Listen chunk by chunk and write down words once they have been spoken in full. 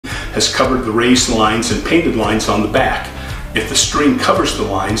has covered the raised lines and painted lines on the back. If the string covers the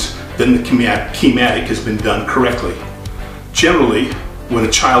lines, then the keymatic has been done correctly. Generally, when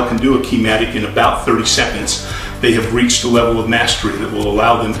a child can do a keymatic in about 30 seconds, they have reached a level of mastery that will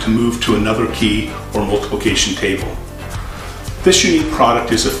allow them to move to another key or multiplication table. This unique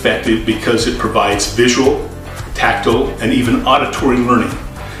product is effective because it provides visual, tactile, and even auditory learning.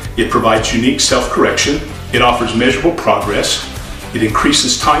 It provides unique self-correction, it offers measurable progress, it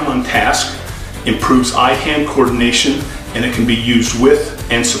increases time on task, improves eye-hand coordination, and it can be used with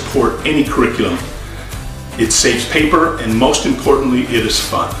and support any curriculum. It saves paper, and most importantly, it is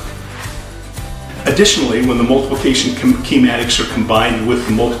fun. Additionally, when the multiplication keyematics are combined with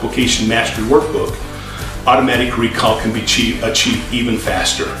the multiplication mastery workbook, automatic recall can be achieved even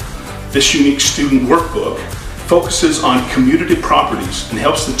faster. This unique student workbook focuses on commutative properties and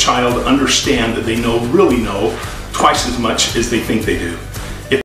helps the child understand that they really know twice as much as they think they do.